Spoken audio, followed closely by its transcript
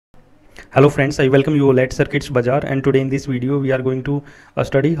Hello friends, I welcome you all at Circuits Bazaar, and today in this video we are going to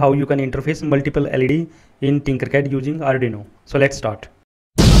study how you can interface multiple LED in TinkerCAD using Arduino. So let's start.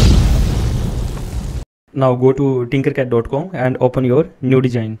 Now go to tinkercad.com and open your new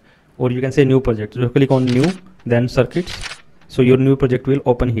design, or you can say new project. So click on new, then circuits. So your new project will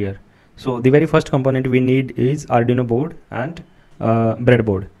open here. So the very first component we need is Arduino board and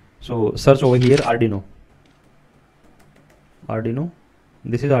breadboard. So search over here Arduino.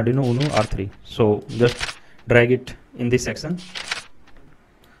 This is Arduino Uno R3. So just drag it in this section.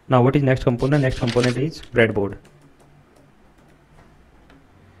 Now what is next component? Next component is breadboard.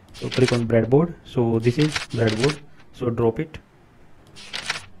 So click on breadboard. So this is breadboard. So drop it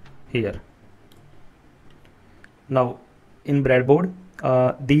here. Now in breadboard,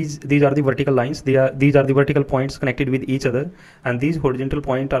 these are the vertical lines. These are the vertical points connected with each other, and these horizontal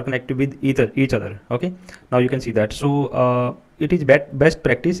points are connected with each other. Okay. Now you can see that. So it is best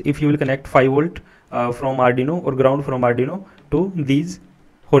practice if you will connect 5 volt from Arduino or ground from Arduino to these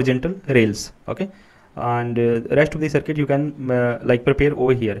horizontal rails. Okay. And rest of the circuit you can like prepare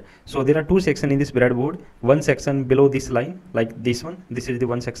over here. So there are two sections in this breadboard. One section below this line, like this one. This is the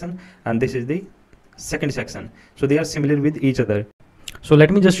one section, and this is the second section. So they are similar with each other. So let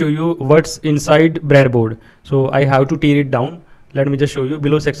me just show you what's inside breadboard. So I have to tear it down. Let me just show you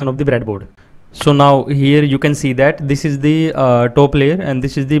below section of the breadboard. So now here you can see that this is the top layer and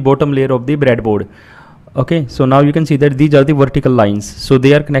this is the bottom layer of the breadboard. Okay, so now you can see that these are the vertical lines. So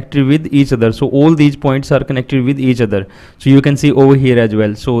they are connected with each other. So all these points are connected with each other. So you can see over here as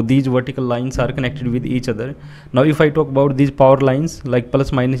well. So these vertical lines are connected with each other. Now if I talk about these power lines, like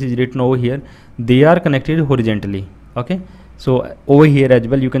plus minus is written over here, they are connected horizontally. Okay. So over here as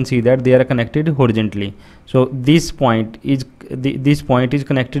well you can see that they are connected horizontally. So this point is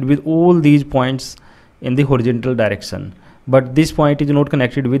connected with all these points in the horizontal direction, but this point is not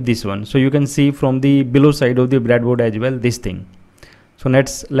connected with this one. So you can see from the below side of the breadboard as well this thing. So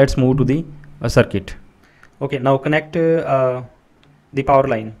let's move to the circuit. Okay, now connect the power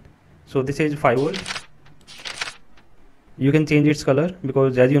line. So this is 5 volt. You can change its color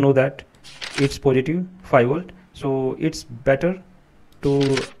because as you know that it's positive 5 volt. So it's better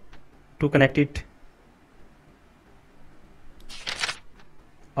to connect it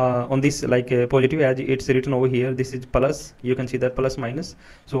on this like positive, as it's written over here. This is plus, you can see that plus minus.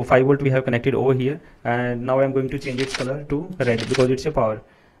 So 5 volt we have connected over here, and now I'm going to change its color to red because it's a power.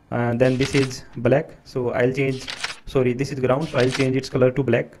 And then this is black, so I'll change, sorry, this is ground, so I'll change its color to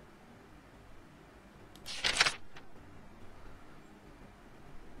black.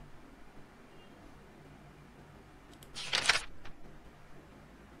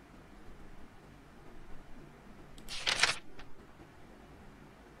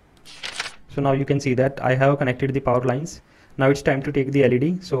 So now you can see that I have connected the power lines. Now it's time to take the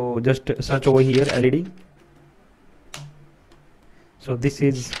LED. So just search over here LED. So this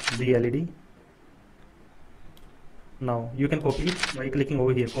is the LED. Now you can copy it by clicking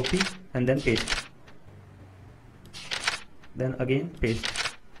over here, copy, and then paste. Then again paste,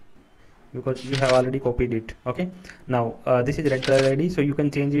 because you have already copied it. Okay. Now this is red color LED. So you can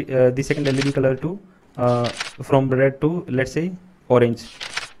change the second LED color to from red to, let's say, orange.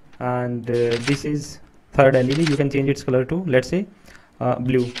 And this is third LED. You can change its color to, let's say,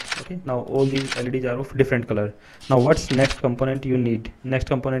 blue. Okay. Now all these LEDs are of different color. Now what's next component you need? Next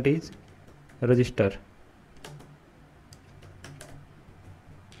component is resistor.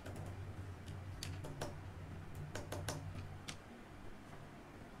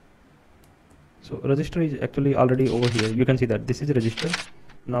 So resistor is actually already over here. You can see that this is resistor.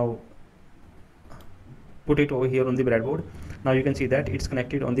 Now put it over here on the breadboard. Now you can see that it's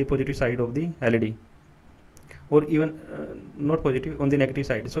connected on the positive side of the LED, or even not positive, on the negative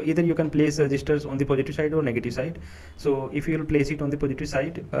side. So either you can place resistors on the positive side or negative side. So if you will place it on the positive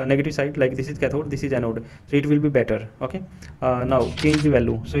side, negative side, like this is cathode, this is anode, so it will be better. Okay. Now change the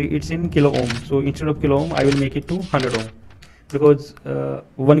value. So it's in kilo ohm. So instead of kilo ohm I will make it to 100 ohm, because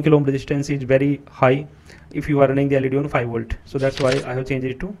 1 kilo ohm resistance is very high if you are running the LED on 5 volt. So that's why I have changed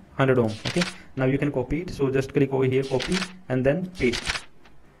it to 100 ohm. Okay. Now you can copy it. So just click over here, copy, and then paste.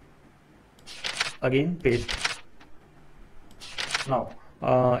 Again paste. Now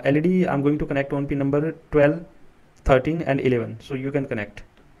LED I'm going to connect on pin number 12, 13 and 11. So you can connect,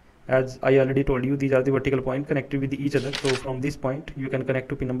 as I already told you, these are the vertical point connected with each other. So from this point you can connect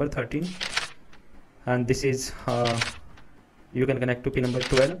to pin number 13, and this is you can connect to pin number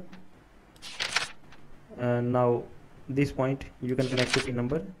 12, and now this point you can connect to pin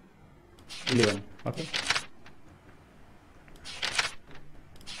number 11. Okay.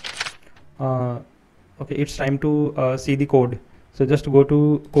 Okay, it's time to see the code. So just go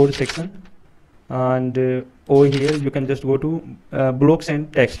to code section, and over here you can just go to blocks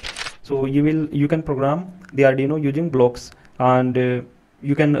and text. So you can program the Arduino using blocks, and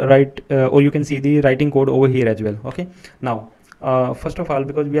you can write or you can see the writing code over here as well. Okay, now first of all,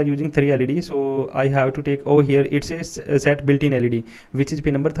 because we are using 3 LED, so I have to take over here, it says set built-in LED, which is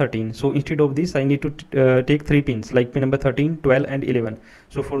pin number 13. So instead of this I need to take 3 pins like pin number 13, 12 and 11.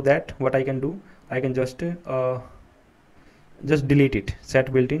 So for that, what I can do, I can just delete it,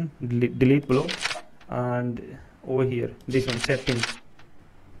 set built-in, delete block, and over here this one, set pin,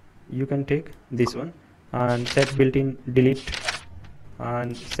 you can take this one, and set built-in, delete,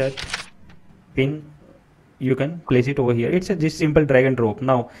 and set pin, you can place it over here. It's a just simple drag and drop.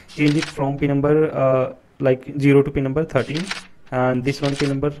 Now change it from pin number like 0 to pin number 13, and this one pin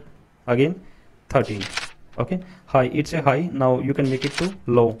number again 13. Okay, high, it's a high. Now you can make it to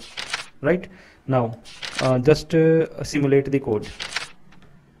low, right? Now just simulate the code.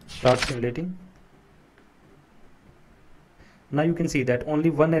 Start simulating. Now you can see that only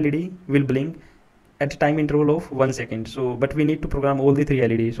one LED will blink at a time interval of 1 second. So but we need to program all the 3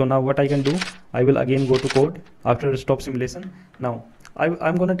 LEDs. So now what I can do, I will again go to code after stop simulation. Now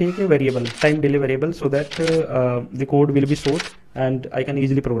I'm gonna take a variable, time delay variable, so that the code will be short and I can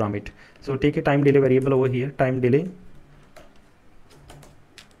easily program it. So take a time delay variable over here, time delay.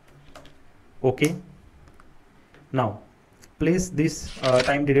 Okay, now place this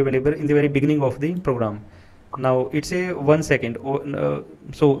time delay variable in the very beginning of the program. Now it's a 1 second,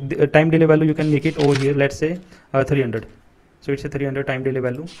 so the time delay value you can make it over here, let's say 300. So it's a 300 time delay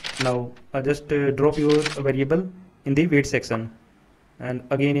value. Now just drop your variable in the wait section, and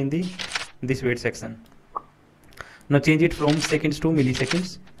again in the this wait section. Now change it from seconds to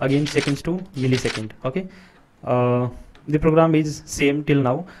milliseconds, again seconds to millisecond. Okay, the program is same till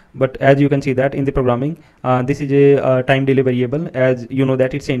now, but as you can see that in the programming, this is a time delay variable, as you know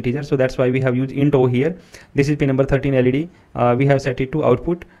that it's an integer, so that's why we have used int over here. This is pin number 13 LED, we have set it to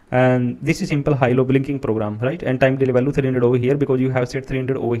output, and this is simple high-low blinking program, right? And time delay value 300 over here because you have set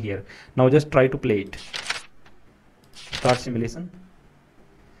 300 over here. Now just try to play it. Start simulation.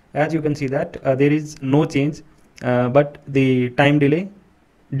 As you can see that there is no change, but the time delay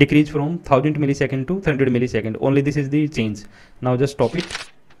decrease from 1000 millisecond to 300 millisecond. Only this is the change. Now just stop it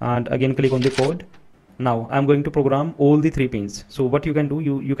and again click on the code. Now I'm going to program all the 3 pins. So what you can do,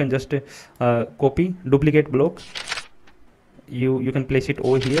 you can just copy duplicate block, you can place it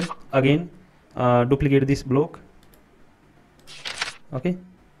over here, again duplicate this block. Okay,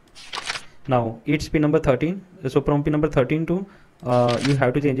 now it's pin number 13, so from pin number 13 to you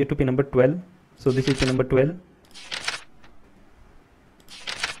have to change it to pin number 12. So this is pin number 12.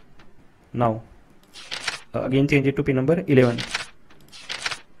 Now again change it to pin number 11.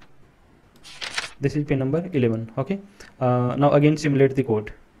 This is pin number 11. Okay, now again simulate the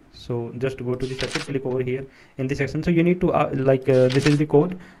code. So just go to the circuit, click over here in the section. So you need to this is the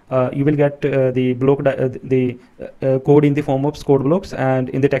code. You will get the block code in the form of code blocks and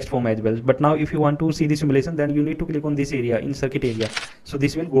in the text form as well. But now if you want to see the simulation, then you need to click on this area in circuit area. So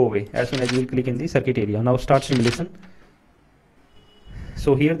this will go away as soon as you will click in the circuit area. Now start simulation.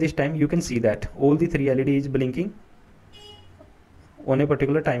 So here this time you can see that all the 3 LED is blinking on a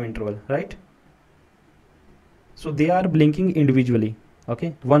particular time interval, right? So they are blinking individually,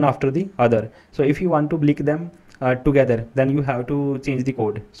 okay, one after the other. So if you want to blink them together, then you have to change the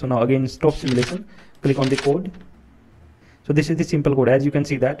code. So now again stop simulation, click on the code. So this is the simple code. As you can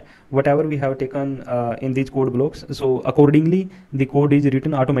see that whatever we have taken in these code blocks, so accordingly the code is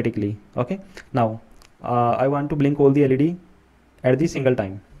written automatically. Okay, now I want to blink all the LED at the single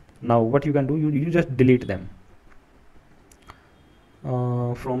time. Now what you can do, you just delete them.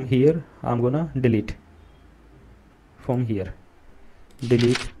 From here I'm gonna delete, from here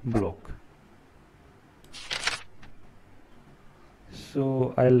delete block.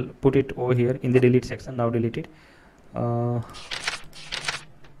 So I'll put it over here in the delete section. Now delete it. I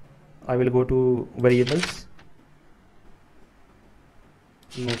will go to variables,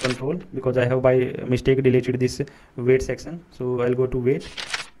 no control, because I have by mistake deleted this wait section. So I'll go to wait,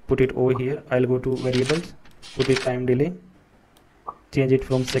 put it over here. I'll go to variables, put it time delay, change it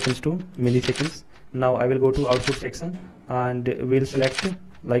from seconds to milliseconds. Now I will go to output section and we'll select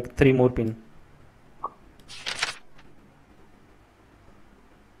like 3 more pin.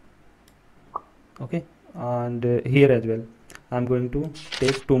 Okay, and here as well I'm going to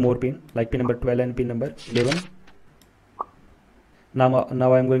take 2 more pin, like pin number 12 and pin number 11. Now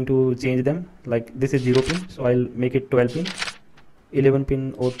I'm going to change them, like this is 0 pin, so I'll make it 12 pin, 11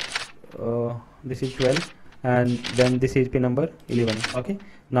 pin, or this is 12, and then this is pin number 11. Okay,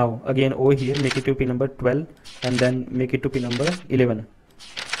 now again over here make it to pin number 12 and then make it to pin number 11.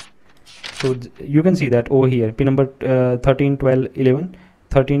 So you can see that over here pin number 13, 12, 11,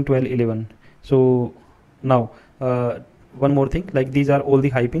 13, 12, 11. So now one more thing, like these are all the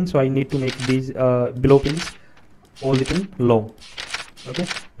high pins, so I need to make these below pins all the pin low. Okay,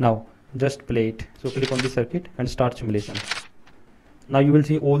 now just play it. So click on the circuit and start simulation. Now you will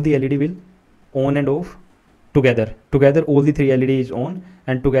see all the LED will on and off together. All the 3 LED is on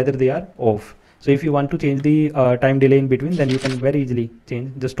and together they are off. So if you want to change the time delay in between, then you can very easily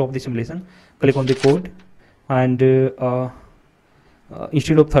change. Just stop the simulation, click on the code, and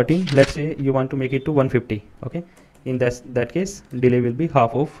instead of 13, let's say you want to make it to 150. Okay, in that case delay will be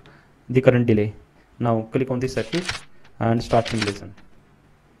half of the current delay. Now click on the circuit and start simulation.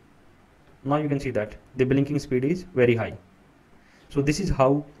 Now you can see that the blinking speed is very high. So this is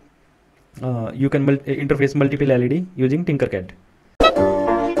how you can interface multiple LED using TinkerCad.